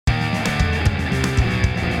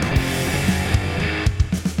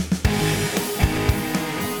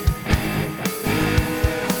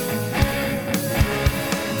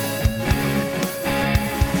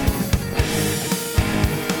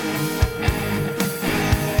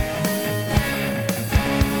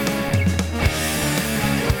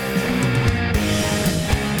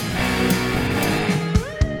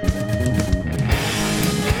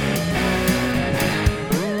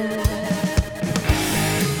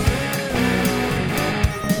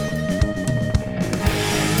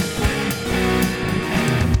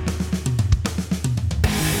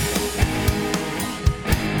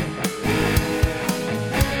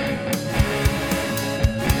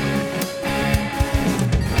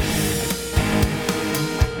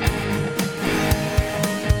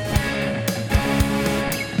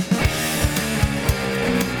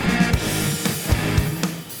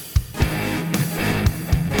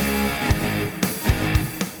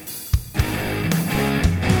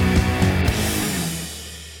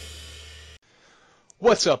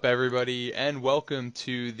What's up, everybody, and welcome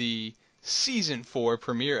to the Season 4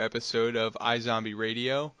 premiere episode of iZombie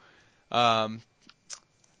Radio, um,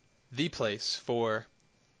 the place for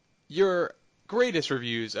your greatest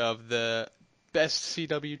reviews of the best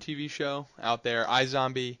CW TV show out there,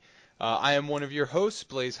 iZombie. I am one of your hosts,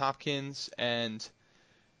 Blaze Hopkins, and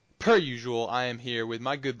per usual, I am here with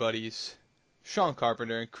my good buddies, Sean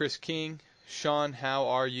Carpenter and Chris King. Sean, how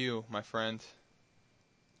are you, my friend?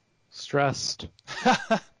 Stressed.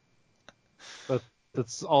 But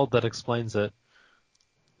that's all that explains it.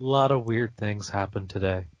 A lot of weird things happened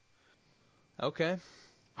today. Okay.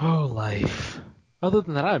 Oh, life. Other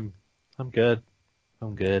than that, I'm good.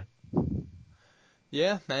 I'm good.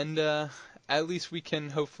 Yeah, and at least we can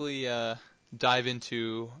hopefully dive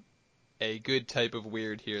into a good type of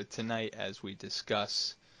weird here tonight as we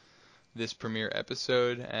discuss this premiere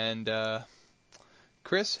episode. And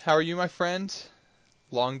Chris, how are you, my friend?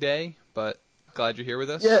 Long day, but glad you're here with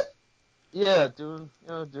us. Yeah,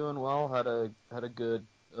 doing well. Had a good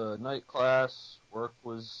night class. Work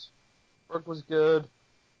was good.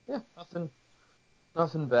 Yeah,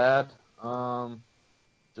 nothing bad.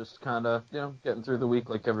 Just kind of getting through the week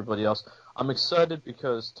like everybody else. I'm excited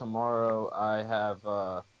because tomorrow I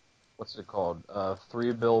have what's it called?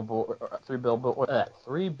 Three billboards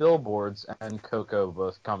and Coco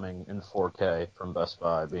both coming in 4K from Best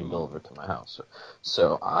Buy being delivered to my house.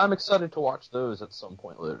 So I'm excited to watch those at some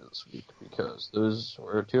point later this week because those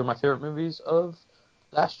were two of my favorite movies of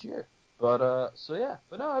last year. But no,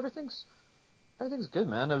 everything's good,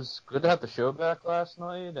 man. It was good to have the show back last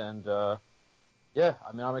night, and yeah,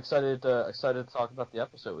 I mean, I'm excited to talk about the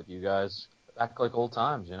episode with you guys. Back like old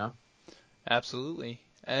times, you know? Absolutely.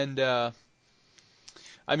 And I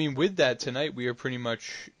mean, with that, tonight we are pretty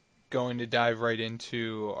much going to dive right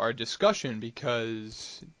into our discussion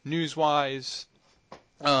because news-wise,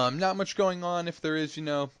 not much going on. If there is,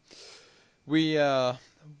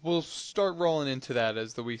 we'll start rolling into that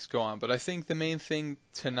as the weeks go on. But I think the main thing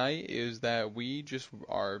tonight is that we just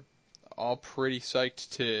are all pretty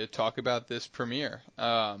psyched to talk about this premiere.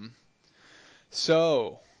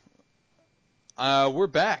 So we're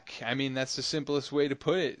back. I mean, that's the simplest way to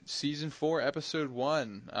put it. Season 4, Episode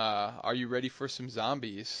 1. Are you ready for some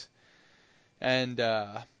zombies? And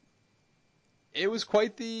it was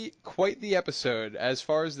quite the episode. As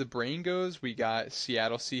far as the brain goes, we got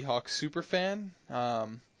Seattle Seahawks superfan.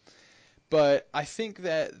 But I think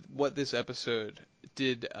that what this episode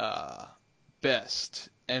did best,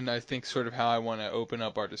 and I think sort of how I want to open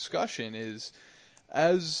up our discussion is,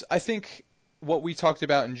 as I think what we talked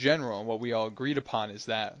about in general, and what we all agreed upon is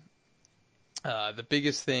that the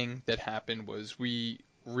biggest thing that happened was we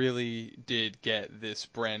really did get this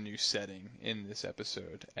brand new setting in this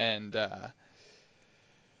episode. And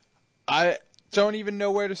I don't even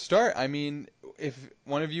know where to start. I mean, if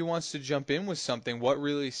one of you wants to jump in with something, what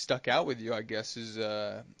really stuck out with you, I guess,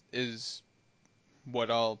 is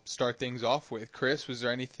what I'll start things off with. Chris, was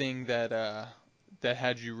there anything that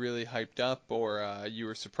had you really hyped up, or you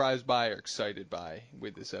were surprised by or excited by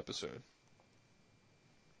with this episode?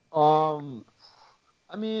 I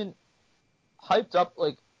mean, hyped up.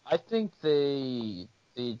 Like, I think they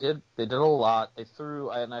did a lot. They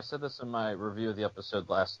threw, and I said this in my review of the episode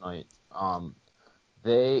last night.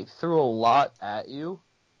 They threw a lot at you,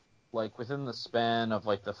 like within the span of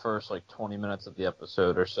like the first like 20 minutes of the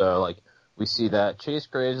episode or so. Like, we see that Chase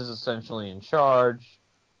Graves is essentially in charge.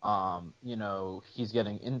 He's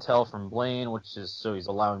getting intel from Blaine, which is so he's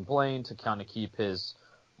allowing Blaine to kind of keep his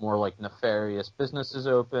more like nefarious businesses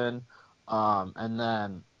open. And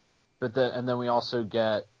then we also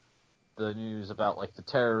get the news about like the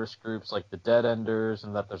terrorist groups, like the Dead Enders,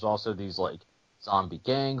 and that there's also these like zombie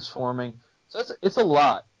gangs forming. So it's a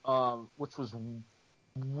lot. Which was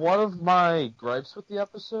one of my gripes with the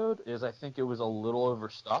episode is I think it was a little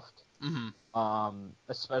overstuffed. Mm-hmm.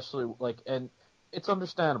 Especially like, and it's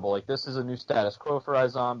understandable. Like, this is a new status quo for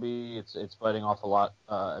iZombie. It's biting off a lot.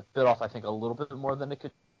 It bit off, I think, a little bit more than it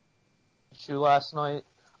could chew last night.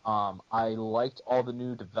 I liked all the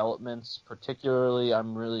new developments. Particularly,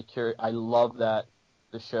 I'm really curious. I love that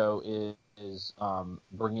the show is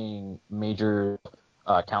bringing major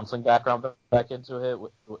counseling background back into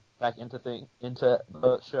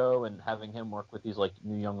the show and having him work with these like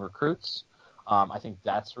new young recruits. I think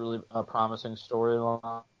that's really a promising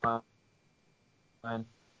storyline. And,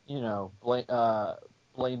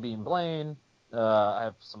 Blaine being Blaine, I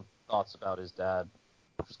have some thoughts about his dad,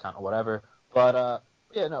 which is kind of whatever. But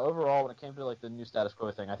yeah, no, overall, when it came to like the new status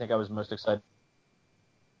quo thing, I think I was most excited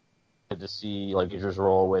to see like Major's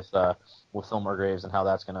role with Fillmore Graves and how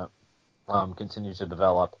that's gonna continue to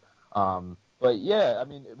develop. But yeah, I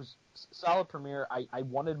mean, it was solid premiere. I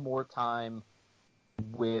wanted more time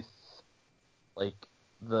with like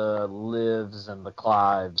the Livs and the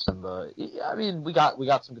Clives and I mean, we got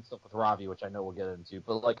some good stuff with Ravi, which I know we'll get into.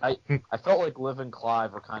 But like I felt like Liv and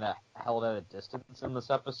Clive were kind of held at a distance in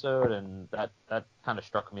this episode, and that kind of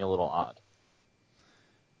struck me a little odd.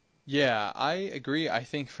 Yeah, I agree. I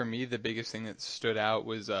think for me the biggest thing that stood out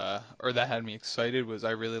was or that had me excited was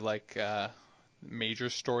I really like major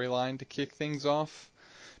storyline to kick things off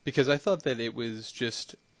because I thought that it was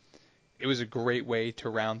a great way to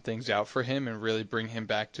round things out for him and really bring him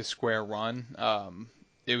back to square one.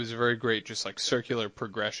 It was a very great just like circular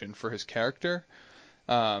progression for his character.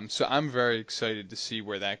 So I'm very excited to see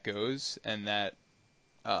where that goes and that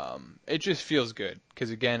it just feels good because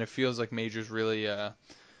again it feels like Major's really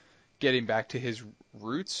getting back to his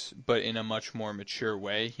roots, but in a much more mature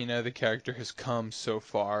way. You know, the character has come so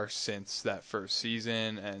far since that first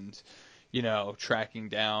season, and tracking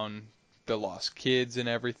down the lost kids and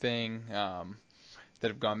everything that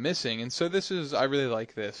have gone missing. And so I really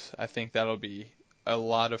like this. I think that'll be a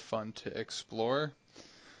lot of fun to explore.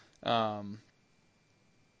 Um,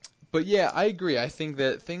 but yeah, I agree. I think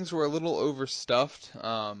that things were a little overstuffed.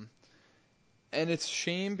 And it's a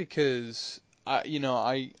shame because I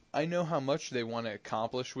know how much they want to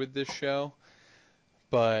accomplish with this show,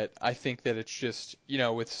 but I think that it's just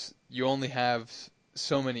with you only have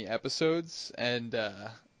so many episodes, and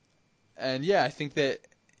yeah, I think that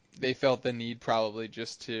they felt the need probably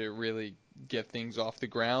just to really get things off the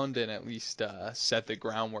ground and at least set the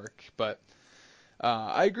groundwork. But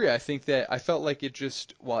I agree. I think that I felt like it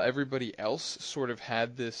just while everybody else sort of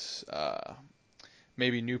had this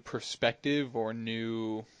maybe new perspective or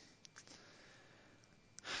new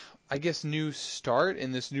I guess new start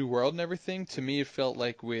in this new world and everything. To me, it felt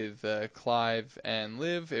like with Clive and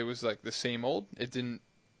Liv, it was like the same old. It didn't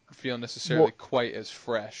feel necessarily Well, quite as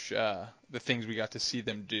fresh. The things we got to see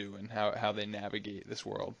them do and how they navigate this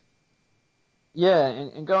world. yeah,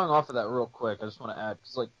 and going off of that real quick, I just want to add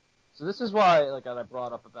because so this is why like I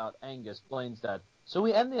brought up about Angus Blaine's dad. So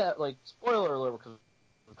we end the like spoiler alert because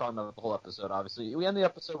we're talking about the whole episode. Obviously, we end the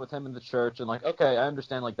episode with him in the church, and like okay, I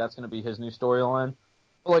understand like that's going to be his new storyline.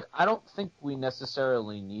 But like I don't think we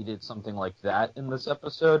necessarily needed something like that in this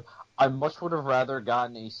episode. I much would have rather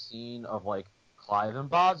gotten a scene of like Clive and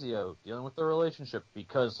Bazio dealing with their relationship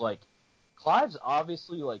because like Clive's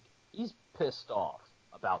obviously like he's pissed off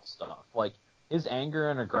about stuff. Like his anger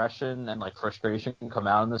and aggression and like frustration can come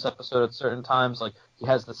out in this episode at certain times. Like he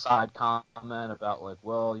has the side comment about like,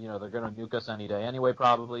 well, they're gonna nuke us any day anyway,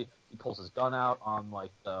 probably. He pulls his gun out on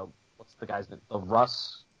like what's the guy's name? The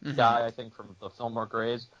Russ Hmm. guy, I think, from the Fillmore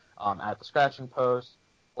Grays, at the scratching post.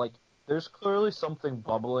 Like there's clearly something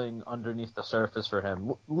bubbling underneath the surface for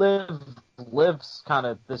him. Liv's kind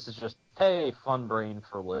of this is just hey, fun brain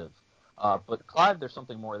for Liv. But Clive, there's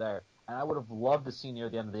something more there. And I would have loved to see near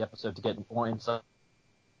the end of the episode to get more insight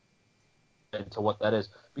into what that is.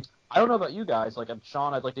 Because I don't know about you guys, like, and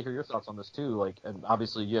Sean, I'd like to hear your thoughts on this too. Like, and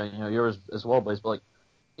obviously, yeah, yours as well, Blaze. But like,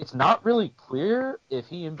 it's not really clear if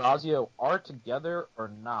he and Bazio are together or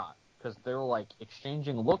not, because they're like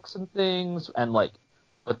exchanging looks and things, and like,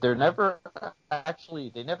 but they never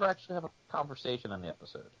actually have a conversation in the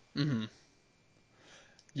episode. Hmm.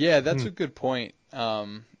 Yeah, that's Hmm. a good point.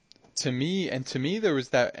 To me, there was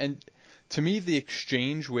that, and to me, the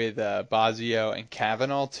exchange with Bazio and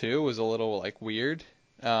Kavanaugh too was a little like weird.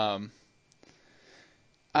 Um,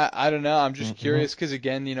 I don't know. I'm just Mm-hmm. curious because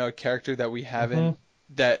again, a character that we Mm-hmm. haven't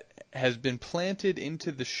that has been planted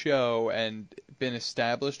into the show and been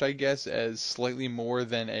established, I guess, as slightly more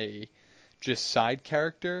than a just side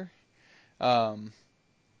character. Um,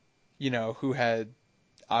 who had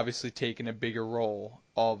obviously taken a bigger role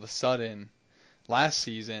all of a sudden last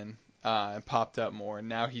season and popped up more. And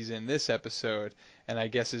now he's in this episode, and I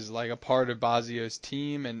guess is like a part of Bazio's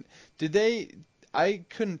team. And did they? I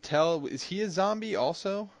couldn't tell. Is he a zombie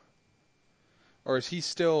also? Or is he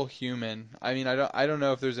still human? I mean, I don't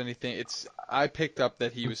know if there's anything. I picked up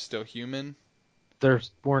that he was still human. There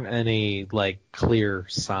weren't any like clear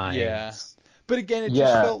Yeah. signs. But again, it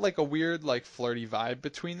just Yeah. felt like a weird like flirty vibe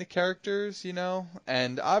between the characters,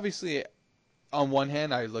 And obviously on one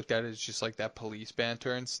hand, I looked at it as just like that police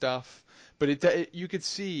banter and stuff. But you could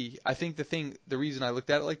see, I think the reason I looked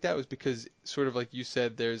at it like that was because sort of like you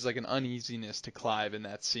said, there's like an uneasiness to Clive in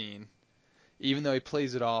that scene, even though he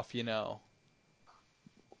plays it off.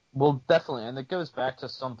 Well, definitely, and it goes back to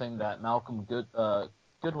something that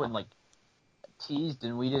Goodwin like teased,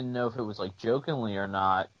 and we didn't know if it was like jokingly or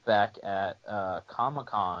not back at Comic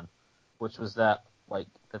Con, which was that like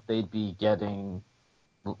that they'd be getting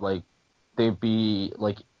like they'd be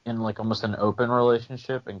like in like almost an open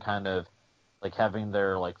relationship and kind of like having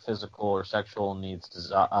their like physical or sexual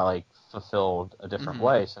needs like fulfilled a different Hmm.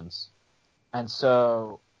 way since and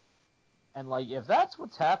so and like if that's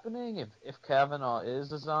what's happening if Kavanaugh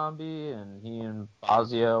is a zombie and he and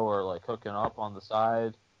Fazio are like hooking up on the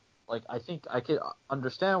side, like I think I could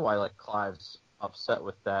understand why like Clive's upset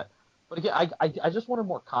with that. But again, I just wanted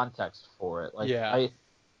more context for it. Like Yeah. I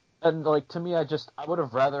and like to me, I would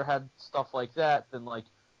have rather had stuff like that than like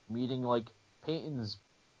meeting like Peyton's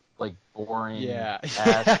like boring Yeah.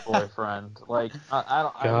 ass boyfriend. Like I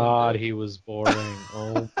don't. I mean, God, he was boring.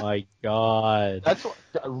 Oh my god. that's what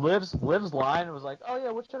Liv's line was like. Oh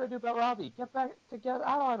yeah, what should I do about Robbie? Get back together.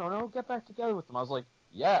 I don't know. Get back together with him. I was like,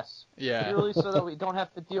 yes, Yeah. purely so that we don't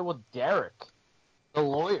have to deal with Derek, the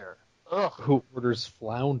lawyer. Ugh. Who orders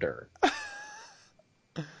flounder?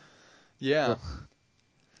 Yeah. Ugh.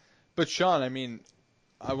 But Sean, I mean,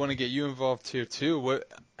 I want to get you involved here too.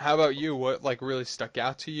 How about you? What like really stuck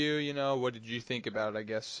out to you? You know, what did you think about? I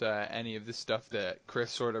guess any of the stuff that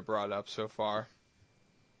Chris sort of brought up so far.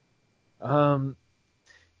 Um,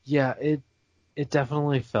 yeah, it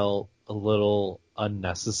definitely felt a little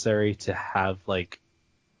unnecessary to have like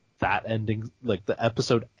that ending, like the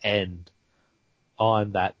episode end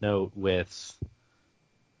on that note with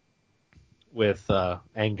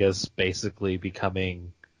Angus basically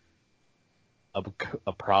becoming a,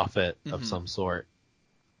 a prophet of Hmm. some sort,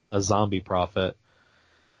 a zombie prophet.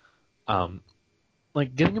 Um,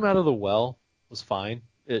 like getting him out of the well was fine.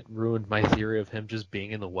 It ruined my theory of him just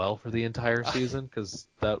being in the well for the entire season because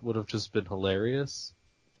that would have just been hilarious.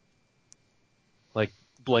 Like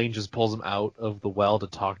Blaine just pulls him out of the well to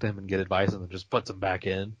talk to him and get advice, and then just puts him back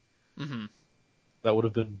in. Hmm. That would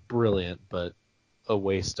have been brilliant, but a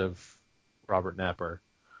waste of Robert Napper.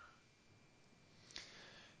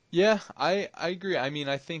 Yeah, I agree. I mean,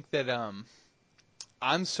 I think that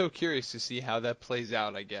I'm so curious to see how that plays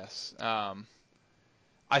out. I guess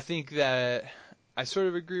I think that I sort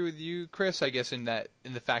of agree with you, Chris. I guess in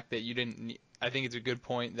the fact that you didn't. I think it's a good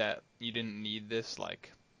point that you didn't need this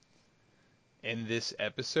like in this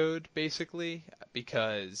episode, basically,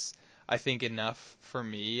 because I think enough for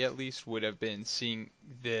me at least would have been seeing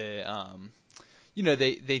the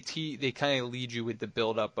they kind of lead you with the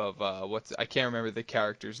buildup of what's I can't remember the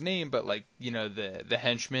character's name, but like the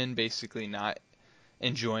henchman basically not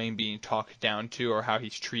enjoying being talked down to or how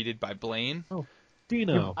he's treated by Blaine. Oh, You,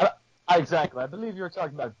 Dino. exactly. I believe you were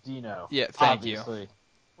talking about Dino, Yeah, thank you. obviously,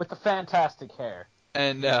 with the fantastic hair.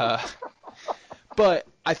 And but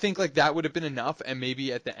I think like that would have been enough, and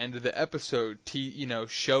maybe at the end of the episode,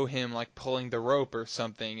 show him like pulling the rope or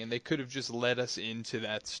something, and they could have just led us into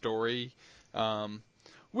that story, um,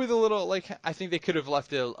 with a little like I think they could have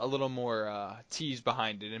left a little more tease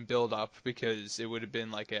behind it and build up because it would have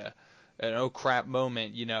been like an oh crap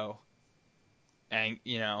moment, and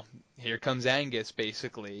here comes Angus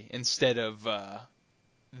basically instead of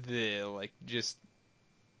the like just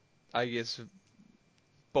I guess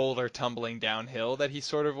boulder tumbling downhill that he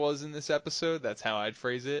sort of was in this episode. That's how I'd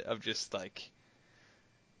phrase it. Of just like,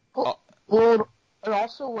 Well, oh, well, it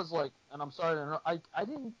also was like, and I'm sorry to interrupt, I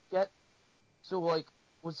didn't get, so like,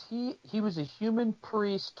 was he was a human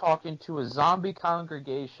priest talking to a zombie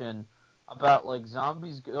congregation about like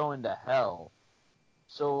zombies going to hell.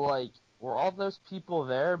 So like, were all those people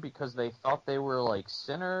there because they thought they were like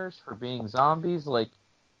sinners for being zombies? Like,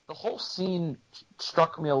 the whole scene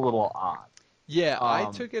struck me a little odd. yeah, I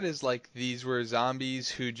Um, took it as like these were zombies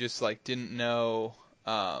who just like didn't know.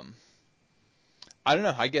 I don't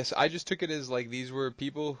know. I guess I just took it as like these were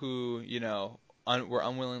people who were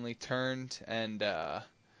unwillingly turned and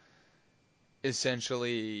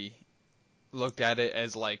essentially looked at it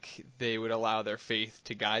as like they would allow their faith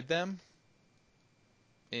to guide them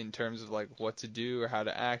in terms of like what to do or how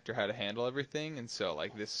to act or how to handle everything. And so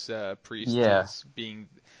like this priest yeah. is being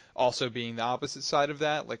the opposite side of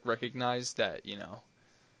that, like recognize that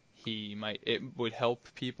it would help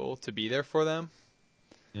people to be there for them.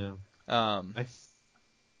 Yeah. Um, I, f-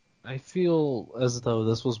 I feel as though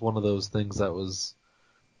this was one of those things that was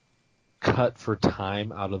cut for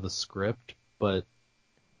time out of the script, but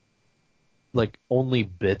like only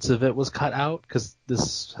bits of it was cut out because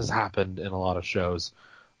this has happened in a lot of shows.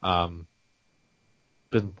 Um,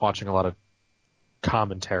 been watching a lot of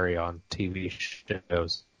commentary on TV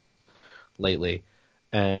shows lately,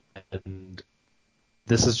 and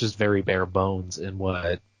this is just very bare bones in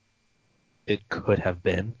what it could have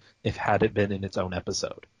been if had it been in its own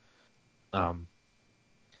episode. Um,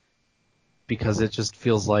 because it just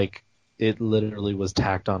feels like it literally was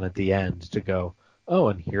tacked on at the end to go, oh,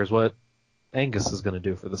 and here's what Angus is going to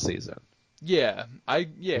do for the season.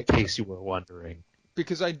 In case you were wondering.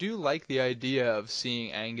 because I do like the idea of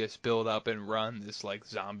seeing Angus build up and run this like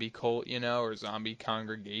zombie cult, or zombie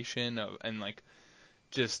congregation and like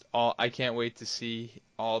just all. I can't wait to see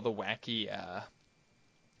all the wacky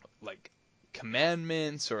like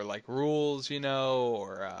commandments or like rules,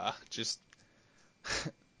 or just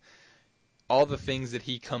all the things that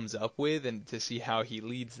he comes up with and to see how he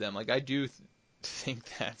leads them. Like I do think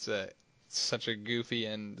that's such a goofy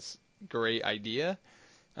and great idea.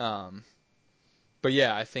 Um, but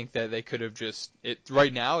yeah, I think that they could have just it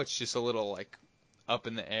right now. It's just a little like up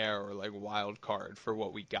in the air or like wild card for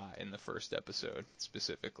what we got in the first episode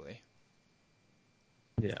specifically.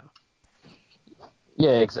 Yeah.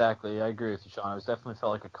 Yeah, exactly. I agree with you, Sean. It was definitely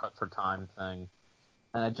felt like a cut for time thing,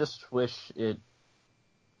 and I just wish it.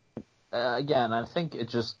 Again, I think it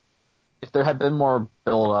just if there had been more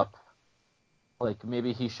build up, like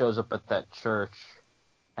maybe he shows up at that church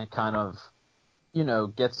and kind of,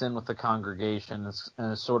 gets in with the congregation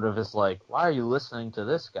and sort of is like, why are you listening to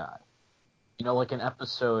this guy? Like an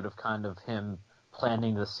episode of kind of him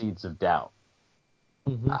planting the seeds of doubt.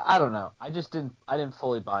 Mm-hmm. I don't know. I didn't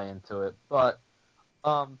fully buy into it, but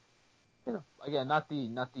again, not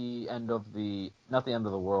the end of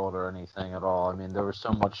the world or anything at all. I mean, there was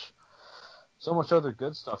so much other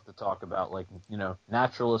good stuff to talk about, like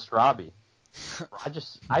naturalist Robbie. I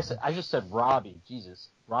just said Robbie. Jesus,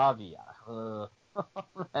 Robbie.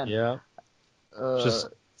 Man, Yeah. Just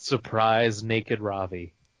surprise naked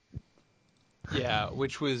Ravi. Yeah,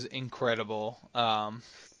 which was incredible. And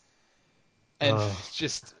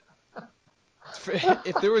just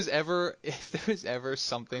if there was ever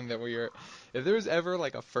something that if there was ever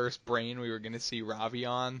like a first brain we were gonna see Ravi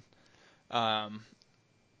on,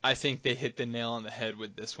 I think they hit the nail on the head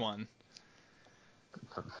with this one.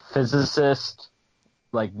 physicist,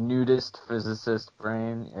 like nudist physicist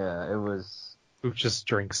brain. Yeah, it was. Who just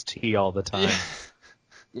drinks tea all the time.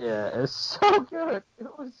 Yeah, it's so good.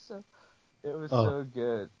 It was so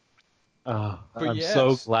good. I'm so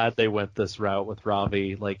yes. glad they went this route with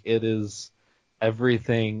Ravi. Like, it is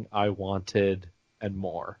everything I wanted and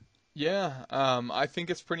more. Yeah, I think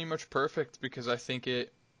it's pretty much perfect because I think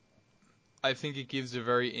it gives a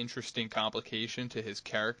very interesting complication to his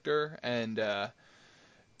character and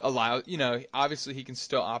obviously he can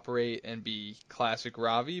still operate and be classic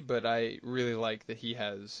Ravi, but I really like that he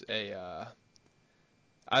has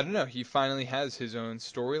I don't know, he finally has his own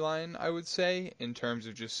storyline, I would say, in terms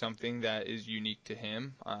of just something that is unique to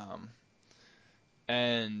him.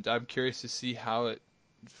 And I'm curious to see how it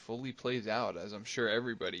fully plays out, as I'm sure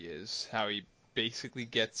everybody is. How he basically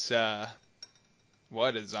gets, a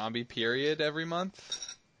zombie period every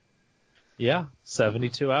month? Yeah,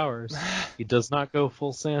 72 hours. He does not go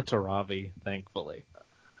full Santa Ravi, thankfully.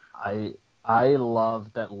 I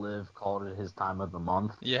love that Liv called it his time of the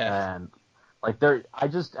month. Yeah. And like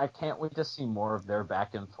I can't wait to see more of their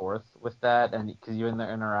back and forth with that, and because even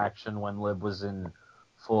their interaction when Liv was in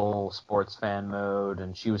full sports fan mode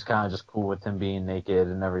and she was kind of just cool with him being naked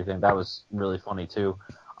and everything, that was really funny too.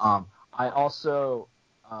 I also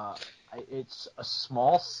it's a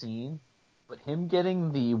small scene, but him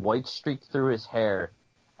getting the white streak through his hair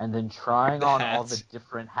and then trying The on all the hats.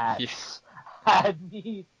 different hats had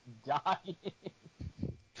me dying.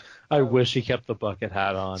 I wish he kept the bucket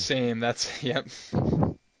hat on. Same, yep.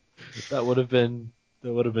 That would have been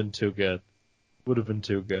too good. Would have been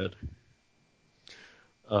too good.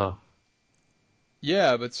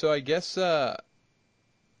 Yeah, but so I guess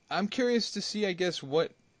I'm curious to see, I guess,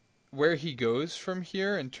 where he goes from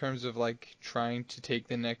here in terms of like trying to take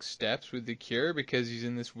the next steps with the cure because he's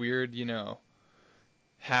in this weird,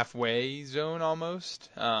 halfway zone almost.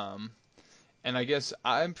 And I guess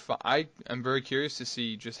I'm very curious to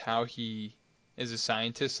see just how he is a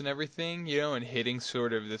scientist and everything, and hitting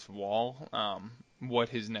sort of this wall. What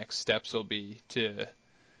his next steps will be to,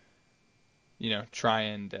 try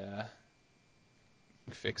and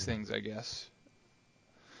fix things, I guess.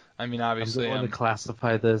 I mean, I'm obviously, going to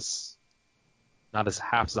classify this not as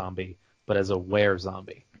half zombie, but as a were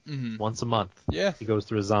zombie. Mhm. Once a month, Yeah, he goes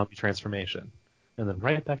through a zombie transformation, and then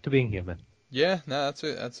right back to being human. yeah. No, that's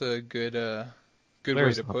a good way Were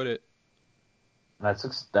to zombie. put it. That's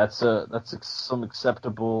some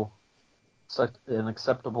acceptable. It's like an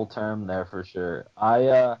acceptable term there for sure.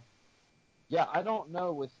 Yeah, I don't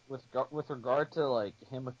know with regard to like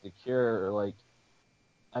him with the cure. Like,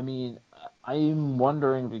 I mean, I'm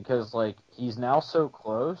wondering because like he's now so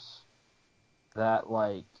close that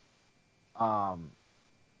like um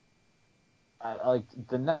like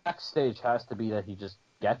the next stage has to be that he just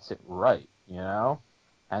gets it right,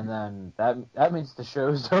 and then that means the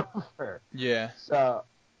show's over. Yeah. So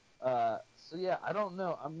yeah, I don't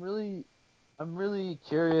know. I'm really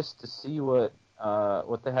curious to see what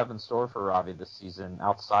they have in store for Ravi this season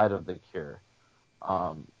outside of the cure.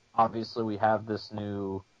 Obviously we have this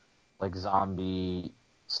new like zombie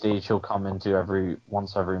stage he'll come into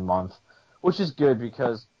once every month, which is good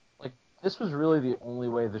because like this was really the only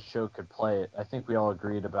way the show could play it. I think we all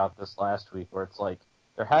agreed about this last week, where it's like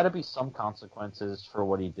there had to be some consequences for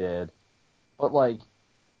what he did, but like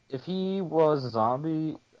if he was a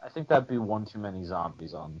zombie, I think that'd be one too many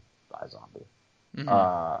zombies on iZombie. Mm-hmm.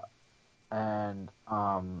 Uh, and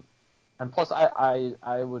plus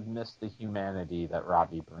I would miss the humanity that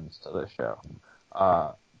Robbie brings to the show.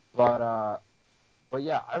 Uh, but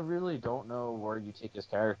yeah, I really don't know where you take his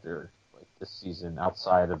character like this season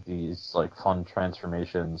outside of these like fun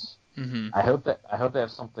transformations. Mm-hmm. I hope they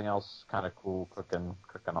have something else kind of cool cooking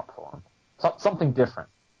up for him. Something different.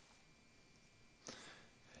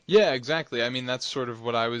 Yeah, exactly. I mean, that's sort of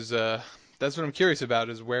what I was. That's what I'm curious about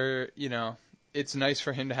is where it's nice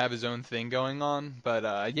for him to have his own thing going on,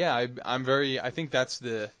 but yeah, I'm very. I think that's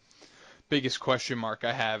the biggest question mark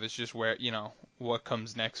I have is just where what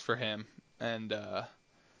comes next for him, and I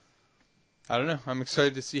don't know. I'm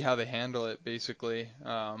excited to see how they handle it, basically.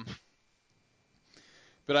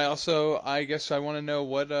 But I guess I want to know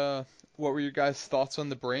what were your guys' thoughts on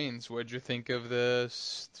the brains? What'd you think of the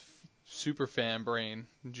super fan brain?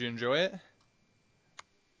 Did you enjoy it?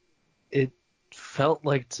 It felt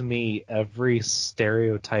like to me every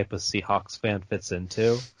stereotype a Seahawks fan fits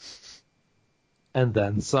into, and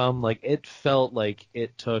then some. Like it felt like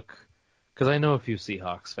it took, because I know a few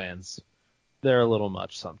Seahawks fans. They're a little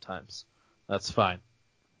much sometimes. That's fine.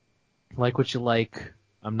 Like what you like.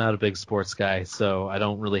 I'm not a big sports guy, so I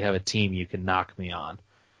don't really have a team you can knock me on.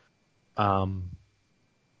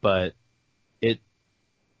 But it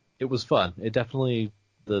it was fun. It definitely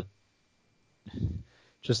the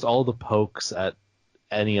just all the pokes at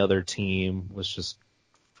any other team was just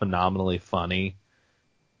phenomenally funny.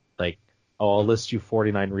 Like, oh, I'll list you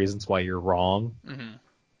 49 reasons why you're wrong Mm-hmm.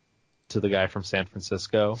 to the guy from San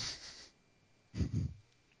Francisco.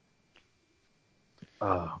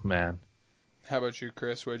 Oh man. How about you,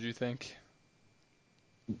 Chris? What did you think?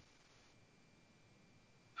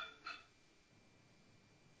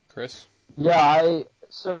 Chris? Yeah, I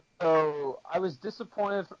was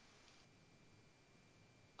disappointed.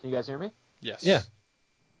 Can you guys hear me? Yeah. Yes.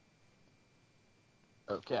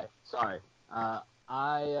 Okay, sorry. I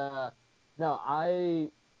no, I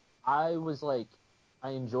was like I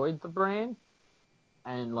enjoyed the brain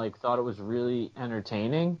and like thought it was really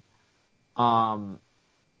entertaining. Um,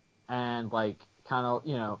 and like kind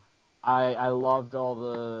of I loved all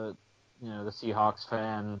the the Seahawks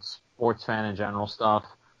fans, sports fan in general stuff.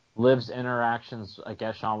 Liv's interactions, I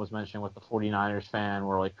guess Sean was mentioning with the 49ers fan,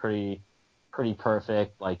 were like pretty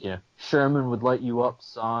perfect. Like Sherman would light you up,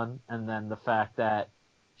 son, and then the fact that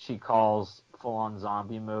she calls full on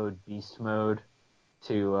zombie mode beast mode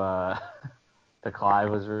to to Clive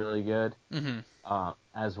was really good Mm-hmm.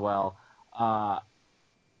 as well. Uh,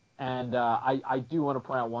 and I do want to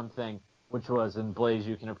point out one thing, which was, and Blaze,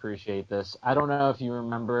 you can appreciate this. I don't know if you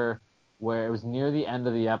remember where it was near the end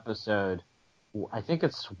of the episode. I think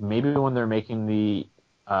it's maybe when they're making the.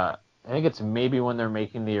 I think it's maybe when they're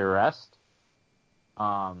making the arrest.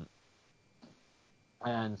 Um,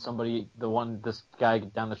 and this guy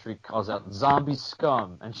down the street calls out "zombie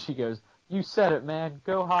scum," and she goes, "You said it, man.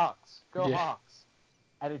 Go Hawks, go Yeah. Hawks."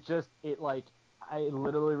 And it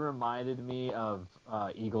literally reminded me of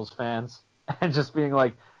Eagles fans, and just being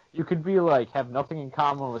like, you could be like have nothing in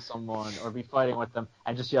common with someone or be fighting with them,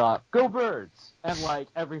 and just yell out "Go Birds," and like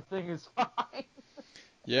everything is fine.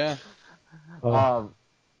 Yeah. Oh, um,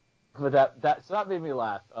 but so that made me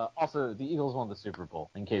laugh. Also, the Eagles won the Super Bowl,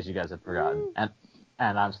 in case you guys had forgotten,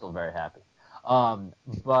 and I'm still very happy. Um,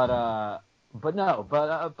 but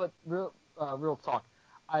real talk.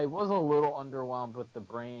 I was a little underwhelmed with the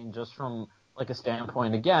brain, just from like a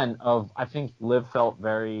standpoint again of I think Liv felt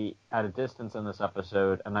very at a distance in this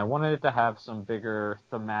episode, and I wanted it to have some bigger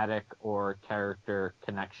thematic or character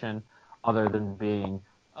connection, other than being,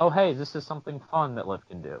 oh hey, this is something fun that Liv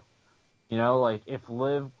can do. Like if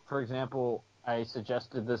Liv, for example, I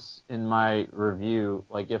suggested this in my review,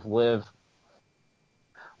 like if Liv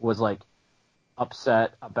was like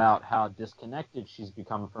upset about how disconnected she's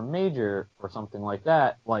become from Major or something like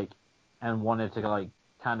that, like, and wanted to like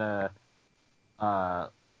kind of,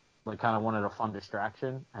 kind of wanted a fun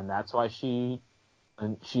distraction, and that's why she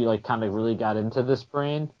like kind of really got into this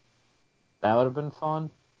brain. That would have been fun.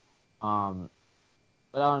 Um,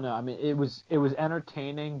 but I don't know. I mean, it was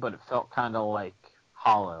entertaining, but it felt kind of like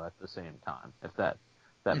hollow at the same time. If that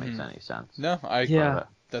makes Mm-hmm. any sense. No, I But yeah.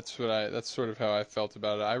 That's sort of how I felt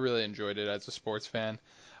about it. I really enjoyed it as a sports fan.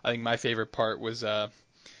 I think my favorite part was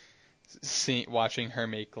watching her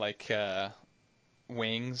make like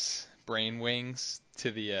brain wings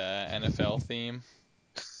to the NFL theme.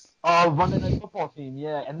 Oh, Monday Night Football team,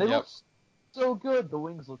 yeah, and they Yep. look so good. The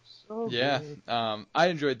wings look so Yeah. good. I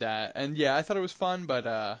enjoyed that, and yeah, I thought it was fun,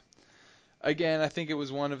 but again, I think it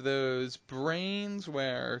was one of those brains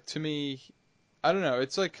where, to me, I don't know.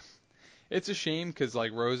 It's like it's a shame because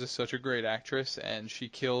like Rose is such a great actress, and she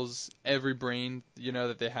kills every brain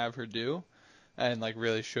that they have her do, and like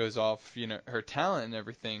really shows off her talent and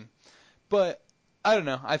everything. But I don't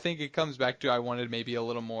know. I think it comes back to I wanted maybe a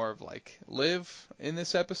little more of like Liv in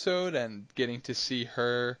this episode and getting to see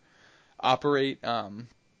her operate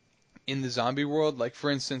in the zombie world. Like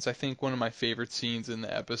for instance, I think one of my favorite scenes in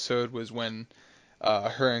the episode was when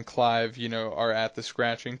her and Clive, are at the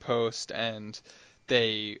scratching post and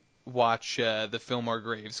they watch the Fillmore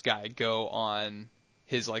Graves guy go on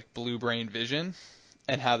his like blue brain vision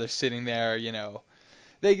and how they're sitting there,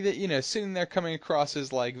 sitting there coming across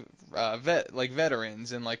as like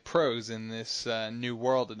veterans and like pros in this new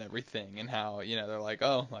world and everything, and how they're like,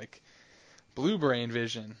 oh, like blue brain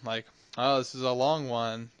vision, like, oh, this is a long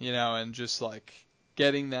one, and just like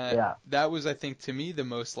getting that. Yeah, That was, I think, to me the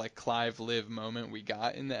most like Clive Liv moment we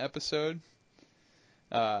got in the episode,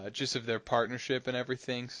 just of their partnership and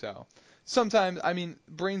everything. So sometimes, I mean,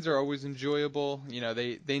 brains are always enjoyable.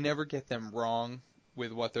 They never get them wrong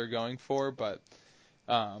with what they're going for, but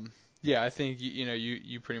yeah, I think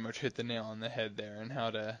you pretty much hit the nail on the head there, and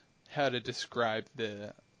how to describe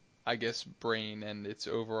the, I guess, brain and its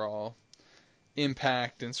overall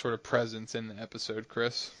impact and sort of presence in the episode,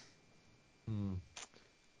 Chris. Hmm.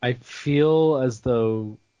 I feel as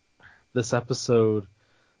though this episode,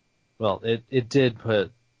 well, it did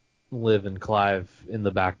put Liv and Clive in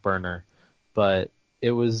the back burner, but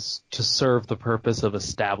it was to serve the purpose of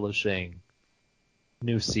establishing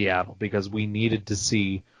New Seattle because we needed to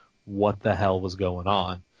see what the hell was going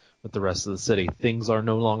on with the rest of the city. Things are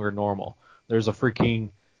no longer normal. There's a freaking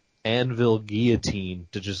anvil guillotine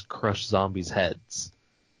to just crush zombies' heads.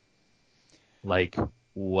 Like,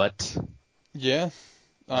 what? Yeah.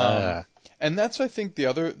 Um, Uh, and that's, I think,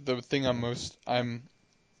 the thing I'm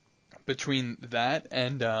between that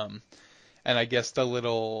and I guess the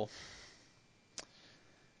little,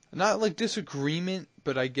 not like disagreement,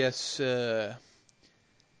 but I guess I'll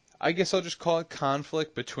just call it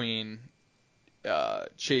conflict between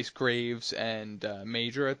Chase Graves and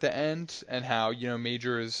Major at the end, and how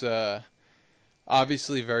Major is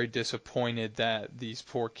obviously very disappointed that these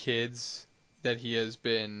poor kids that he has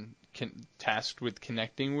been tasked with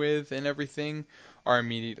connecting with and everything are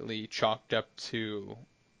immediately chalked up to,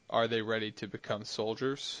 are they ready to become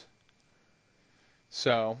soldiers?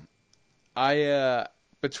 So I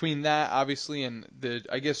between that obviously and the,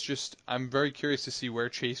 I guess, just I'm very curious to see where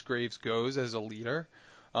Chase Graves goes as a leader,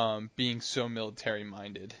 being so military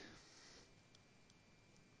minded.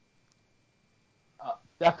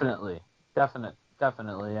 definitely,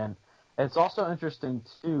 definitely, and it's also interesting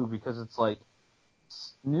too because it's like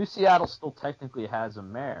New Seattle still technically has a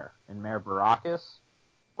mayor in Mayor Baracus,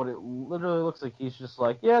 but it literally looks like he's just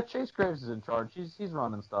like, yeah, Chase Graves is in charge. He's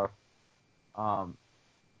running stuff. Um,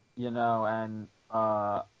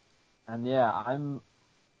 and yeah, I'm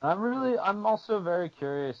also very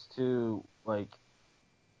curious to like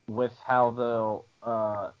with how they'll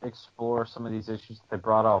explore some of these issues that they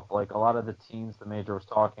brought up. Like a lot of the teens the Major was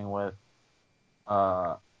talking with,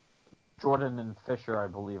 uh, Jordan and Fisher, I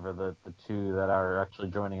believe, are the two that are actually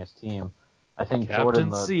joining his team. I think Jordan,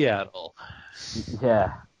 Captain Seattle.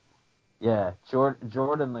 yeah, yeah,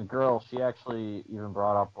 Jordan, the girl, she actually even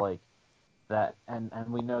brought up like that, and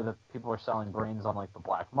we know that people are selling brains on like the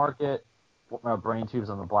black market, brain tubes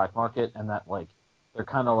on the black market, and that like they're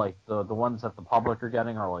kind of like the ones that the public are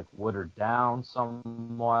getting are like watered down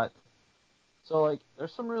somewhat. So like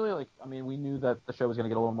there's some really like, I mean, we knew that the show was going to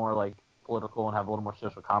get a little more like political and have a little more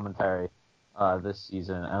social commentary this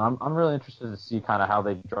season, and I'm really interested to see kind of how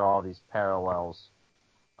they draw these parallels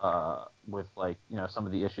with like some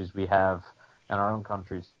of the issues we have in our own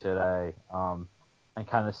countries today, and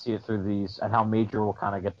kind of see it through these, and how Major will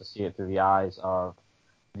kind of get to see it through the eyes of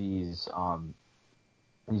these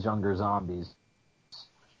younger zombies.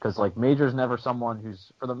 Because like Major's never someone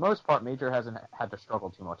who's, for the most part, Major hasn't had to struggle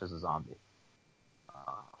too much as a zombie.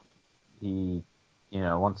 Uh, he,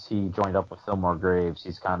 once he joined up with Fillmore Graves,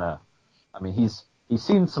 he's kind of, I mean, he's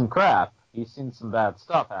seen some crap, he's seen some bad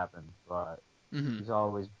stuff happen, but Hmm. he's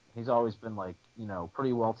always been like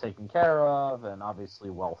pretty well taken care of and obviously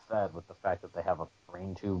well fed with the fact that they have a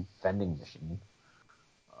brain tube vending machine.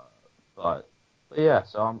 But But yeah,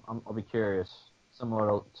 so I'll be curious,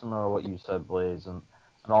 similar to what you said, Blaze, and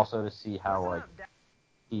also to see how like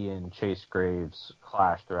he and Chase Graves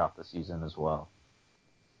clash throughout the season as well.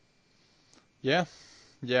 Yeah,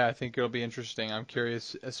 yeah, I think it'll be interesting. I'm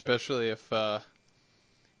curious, especially if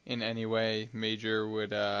in any way Major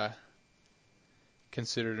would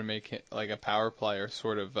consider to make it like a power play or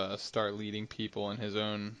sort of start leading people in his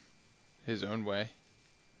own way.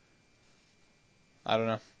 I don't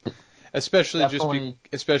know. Definitely,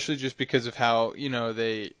 Especially just because of how,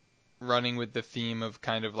 they running with the theme of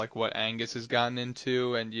kind of like what Angus has gotten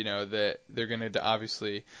into, and that they're going to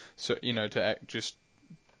obviously, so to just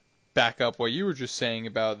back up what you were just saying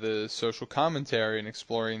about the social commentary and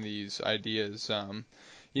exploring these ideas.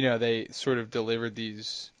 They sort of delivered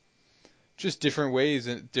these just different ways,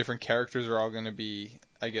 and different characters are all going to be,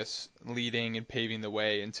 I guess, leading and paving the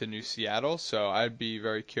way into New Seattle. So I'd be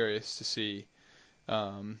very curious to see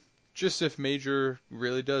um, just if Major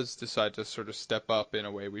really does decide to sort of step up in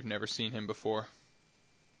a way we've never seen him before.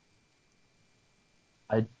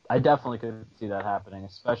 I definitely could see that happening,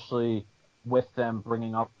 especially with them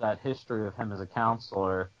bringing up that history of him as a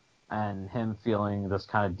counselor and him feeling this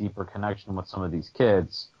kind of deeper connection with some of these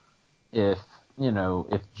kids. If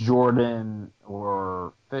if Jordan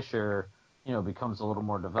or Fisher, becomes a little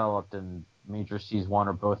more developed and Major sees one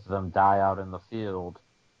or both of them die out in the field,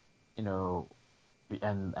 you know,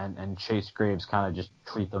 and Chase Graves kind of just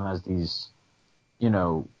treat them as these,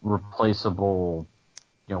 replaceable,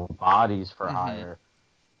 bodies for Hmm. hire.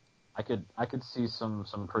 I could see some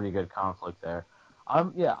pretty good conflict there.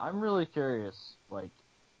 I'm really curious, like,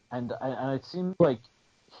 and it seems like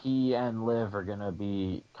he and Liv are gonna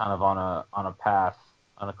be kind of on a path,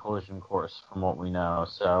 on a collision course from what we know.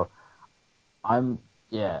 So I'm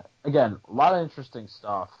yeah, again, a lot of interesting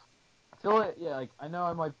stuff. I feel like like I know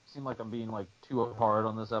I might seem like I'm being like too hard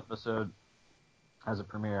on this episode as a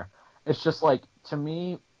premiere. It's just like, to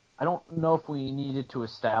me, I don't know if we needed to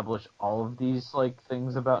establish all of these like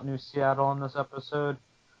things about New Seattle in this episode.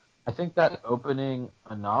 I think that opening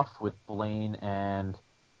enough with Blaine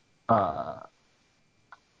uh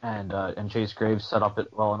and Chase Graves set up it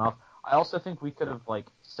well enough. I also think we could have like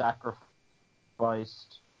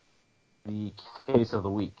sacrificed the case of the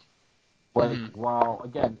week. Like, Hmm. while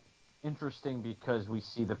again interesting because we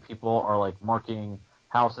see that people are like marking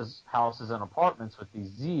houses and apartments with these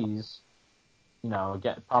Z's,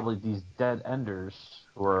 get probably these dead enders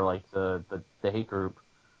who are like the hate group.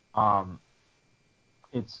 Um,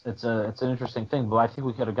 it's an interesting thing, but I think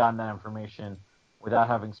we could have gotten that information without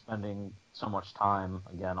having spending so much time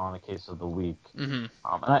again on a case of the week. Hmm.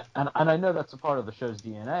 And I know that's a part of the show's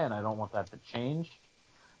DNA, and I don't want that to change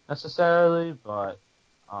necessarily, but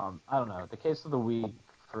I don't know. The case of the week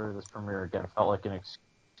for this premiere again felt like an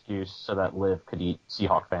excuse so that Liv could eat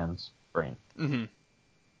Seahawk fans' brain. Hmm.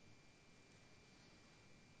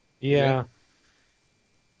 Yeah. Yeah,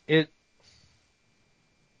 it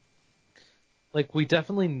like we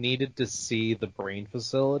definitely needed to see the brain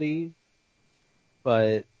facility,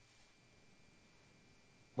 but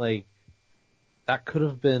like that could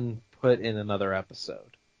have been put in another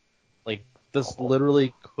episode. Like this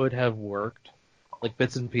literally could have worked. Like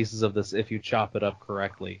bits and pieces of this, if you chop it up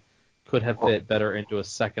correctly, could have Or, fit better into a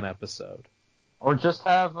second episode. or just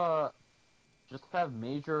have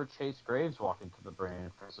Major Chase Graves walk into the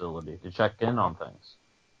brain facility to check in on things.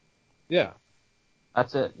 Yeah.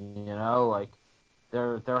 That's it. Like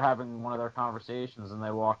they're having one of their conversations and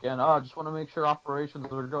they walk in. Oh, I just want to make sure operations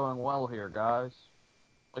are going well here, guys.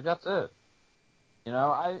 Like, that's it.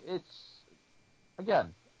 It's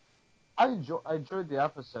again. I enjoyed the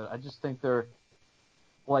episode. I just think they're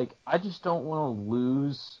like, I just don't want to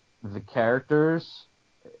lose the characters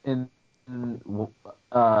in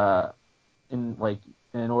uh in like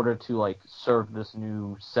in order to like serve this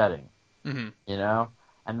new setting, Hmm. you know?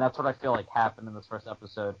 And that's what I feel like happened in this first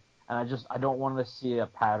episode. And I don't want to see a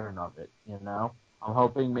pattern of it. I'm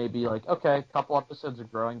hoping maybe like, okay, a couple episodes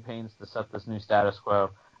of growing pains to set this new status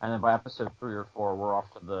quo, and then by episode 3 or 4, we're off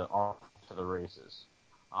to the races.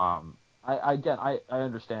 I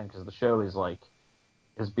understand because the show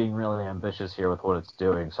is being really ambitious here with what it's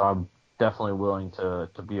doing, so I'm definitely willing to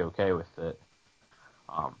be okay with it.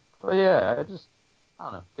 But yeah, I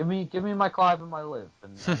don't know. Give me my Clive and my Liv,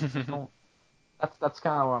 and don't. That's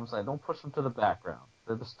kind of what I'm saying. Don't push them to the background.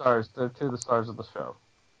 They're the stars. They're two of the stars of the show.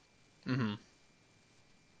 Hmm.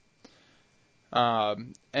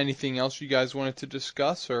 Anything else you guys wanted to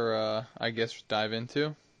discuss, or I guess dive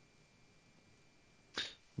into?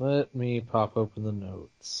 Let me pop open the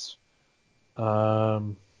notes.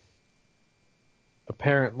 Um,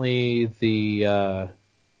 apparently the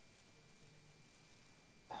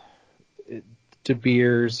it, De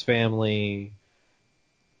Beers family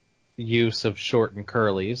use of short and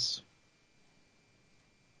curlies.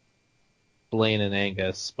 Blaine and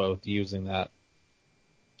Angus both using that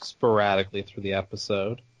sporadically through the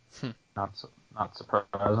episode. Not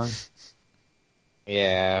surprising.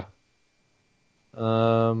 Yeah.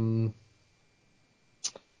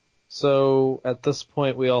 So at this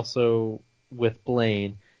point, we also, with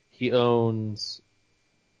Blaine, he owns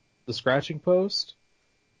the Scratching Post,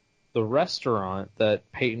 the restaurant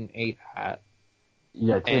that Peyton ate at,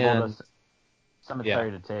 Yeah, table and to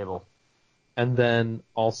cemetery to table. and then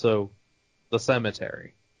also the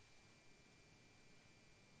cemetery.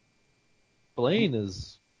 Blaine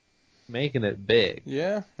is making it big.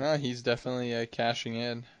 Yeah, no, he's definitely cashing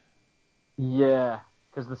in. Yeah,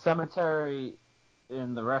 because the cemetery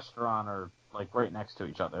and the restaurant are like right next to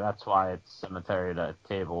each other. That's why it's cemetery to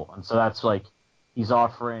table, and so that's like he's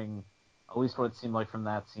offering, at least what it seemed like from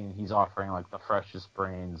that scene, he's offering like the freshest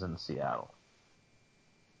brains in Seattle.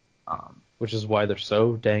 Which is why they're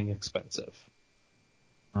so dang expensive.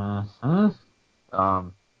 Mm-hmm.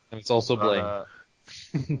 And it's also Blaine.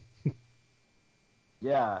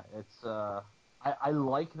 Yeah, it's I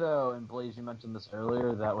like though, and Blaze, you mentioned this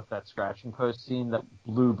earlier, that with that scratching post scene, that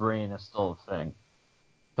blue brain is still a thing.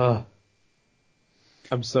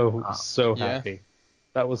 I'm so Yeah. happy.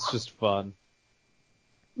 That was just fun.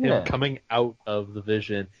 Yeah. Him coming out of the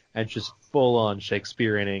vision and just full on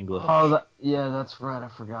Shakespearean English. Oh, that's right. I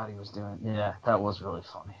forgot he was doing. Yeah, that was really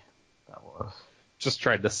funny. That was. Just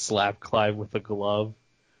tried to slap Clive with a glove.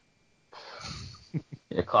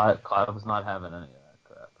 Yeah, Clive was not having any of that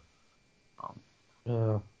crap.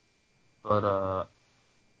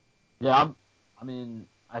 Yeah,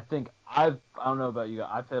 I think I don't know about you guys.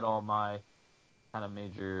 I've hit all my kind of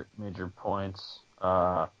major points.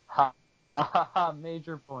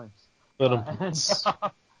 Major points. But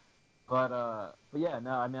yeah,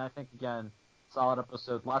 no, I think again, solid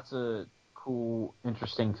episode, lots of cool,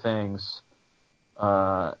 interesting things,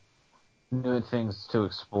 new things to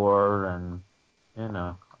explore, and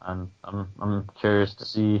I'm curious to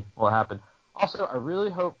see what happened. Also, I really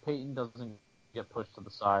hope Peyton doesn't get pushed to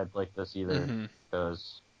the side like this either,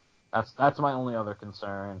 because that's my only other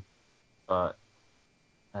concern.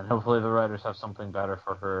 And hopefully the writers have something better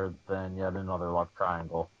for her than yet another love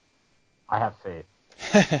triangle. I have faith.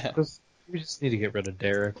 We just need to get rid of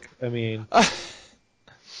Derek. I mean,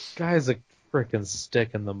 guy's a freaking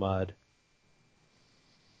stick in the mud.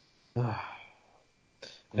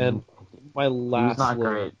 And my last He's not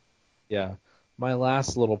great. Yeah. My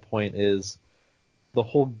last little point is the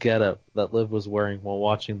whole getup that Liv was wearing while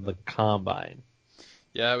watching the Combine.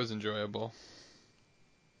 Yeah, it was enjoyable.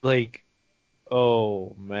 Like,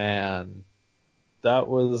 oh man. That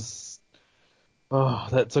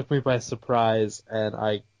took me by surprise, and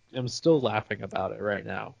I am still laughing about it right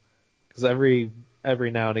now. Because every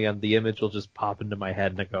now and again, the image will just pop into my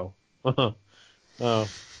head, and I go, oh,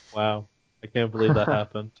 wow. I can't believe that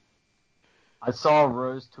happened. I saw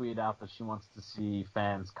Rose tweet out that she wants to see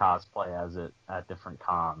fans cosplay as it at different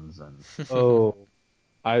cons, and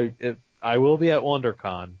I will be at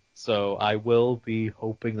WonderCon, so I will be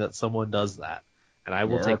hoping that someone does that, and I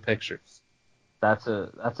will take pictures. That's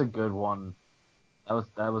a good one.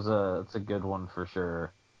 That's a good one for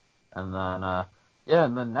sure. And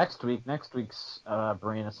then next week's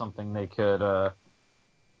brain is something they could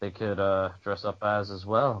dress up as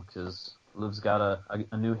well, because Liv's got a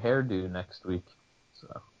new hairdo next week.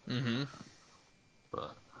 So.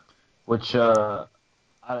 Which I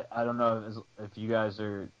don't know if you guys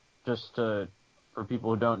are, just for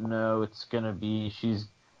people who don't know, it's gonna be, she's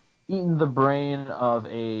eaten the brain of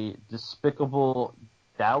a despicable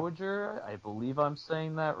dowager, I believe I'm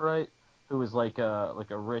saying that right, who is like a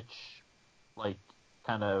rich, like,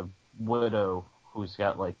 kind of widow who's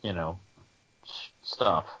got, like,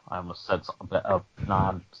 stuff. I almost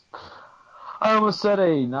said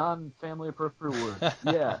a non-family appropriate word.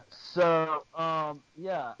 Yeah. So,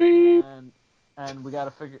 yeah, and we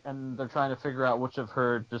gotta figure, and they're trying to figure out which of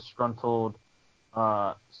her disgruntled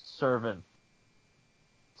servants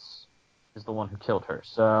is the one who killed her.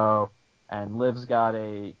 So, and Liv's got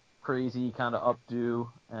a crazy kind of updo,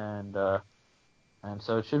 and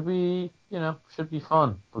so it should be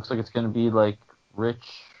fun. Looks like it's gonna be like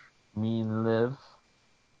rich, mean Liv,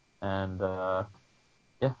 and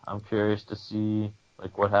yeah, I'm curious to see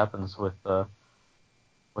like what happens with that.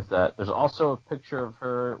 There's also a picture of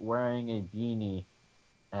her wearing a beanie,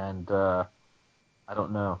 and I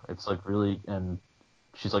don't know. It's like really, and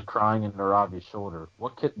she's like crying into Ravi's shoulder.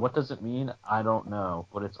 What does it mean? I don't know.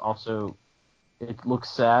 But it looks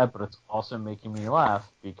sad, but it's also making me laugh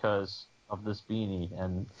because of this beanie,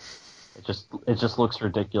 and It just looks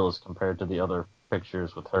ridiculous compared to the other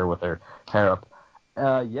pictures with her hair up.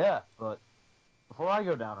 Yeah, but before I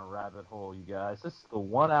go down a rabbit hole, you guys, this is the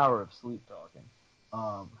 1 hour of sleep talking.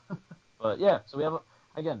 But yeah, so we have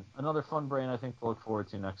again another fun brain I think to look forward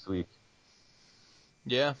to next week.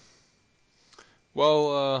 Yeah.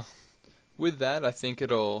 Well, with that, I think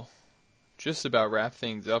it'll just about wrap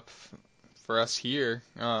things up for us here.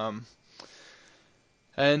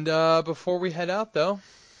 And before we head out, though,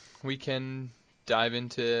 we can dive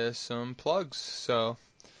into some plugs. So,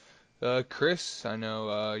 Chris, I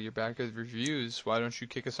know you're back with reviews. Why don't you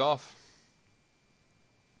kick us off?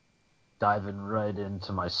 Diving right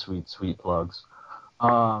into my sweet plugs.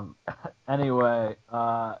 Um, anyway,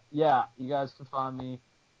 yeah, you guys can find me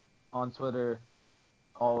on Twitter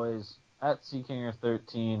always at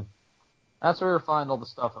CKinger13. That's where you'll find all the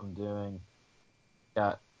stuff I'm doing.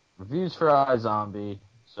 Got reviews for iZombie.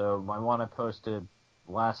 So my one I posted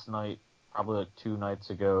last night, probably like 2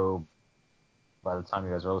 nights ago, by the time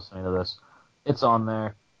you guys are listening to this, it's on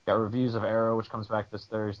there. Got reviews of Arrow, which comes back this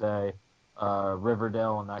Thursday.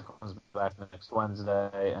 Riverdale, when that comes back next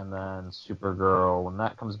Wednesday, and then Supergirl when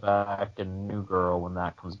that comes back, and New Girl when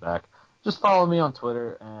that comes back. Just follow me on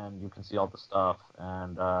Twitter, and you can see all the stuff.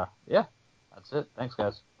 And yeah, that's it. Thanks,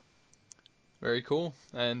 guys. Very cool.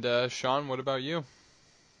 And Sean, what about you?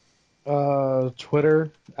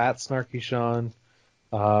 Twitter at Snarky Sean.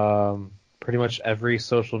 Pretty much every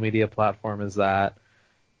social media platform is that.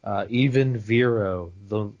 Even Vero,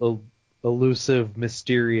 the elusive,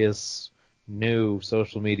 mysterious, new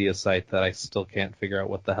social media site that I still can't figure out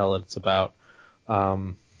what the hell it's about.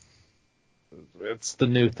 It's the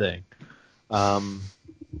new thing. I'm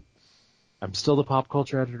still the pop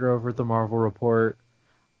culture editor over at the Marvel Report.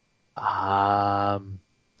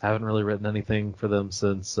 Haven't really written anything for them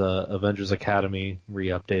since Avengers Academy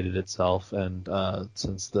re-updated itself, and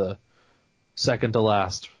since the second to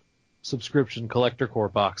last subscription collector core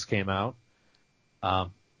box came out.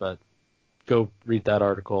 But go read that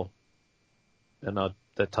article, and I'll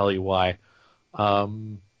tell you why.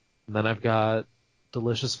 And then I've got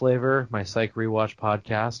Delicious Flavor, my Psych Rewatch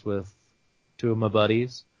podcast with two of my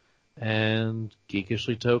buddies, and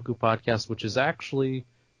Geekishly Toku podcast, which is actually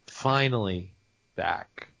finally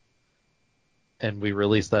back. And we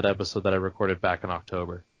released that episode that I recorded back in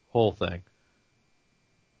October. Whole thing.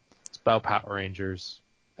 It's about Power Rangers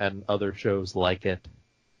and other shows like it.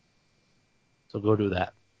 So go do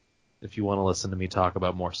that if you want to listen to me talk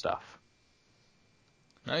about more stuff.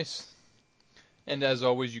 Nice. And as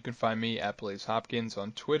always, you can find me at Blaze Hopkins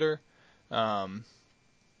on Twitter.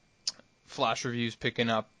 Flash reviews picking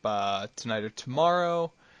up tonight or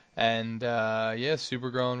tomorrow. And yeah,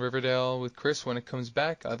 Supergirl and Riverdale with Chris when it comes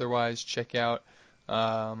back. Otherwise, check out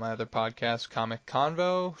my other podcast, Comic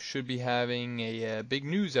Convo. Should be having a big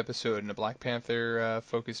news episode and a Black Panther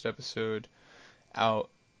focused episode out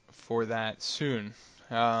for that soon.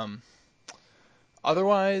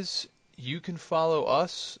 Otherwise, you can follow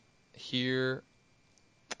us here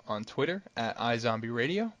on Twitter at iZombie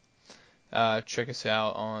Radio. Check us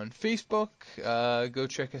out on Facebook. Go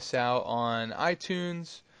check us out on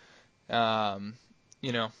iTunes.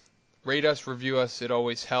 You know, rate us, review us. It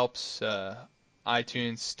always helps.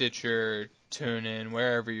 iTunes, Stitcher, TuneIn,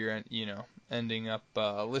 wherever you're, ending up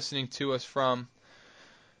listening to us from.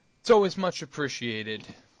 It's always much appreciated.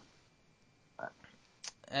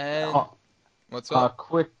 And what's up?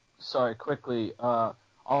 Quickly.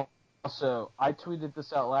 Also, I tweeted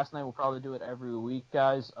this out last night. We'll probably do it every week,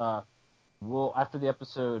 guys. We'll, after the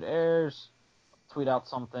episode airs, tweet out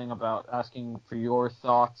something about asking for your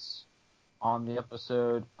thoughts on the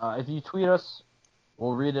episode. If you tweet us,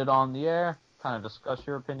 we'll read it on the air, kind of discuss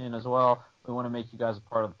your opinion as well. We want to make you guys a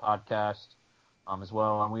part of the podcast as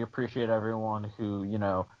well, and we appreciate everyone who,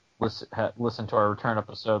 listened to our return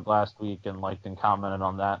episode last week and liked and commented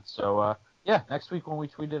on that. So, yeah, next week when we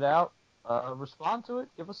tweet it out, respond to it.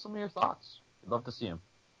 Give us some of your thoughts. We'd love to see them.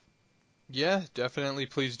 Yeah, definitely.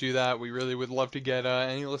 Please do that. We really would love to get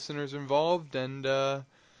any listeners involved and,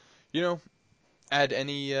 add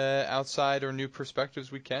any outside or new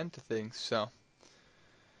perspectives we can to things. So,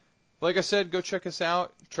 like I said, go check us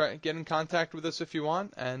out. Try get in contact with us if you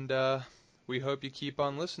want, and we hope you keep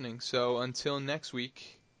on listening. So, until next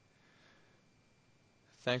week,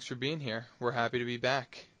 thanks for being here. We're happy to be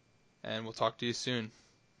back, and we'll talk to you soon.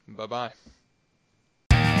 Bye-bye.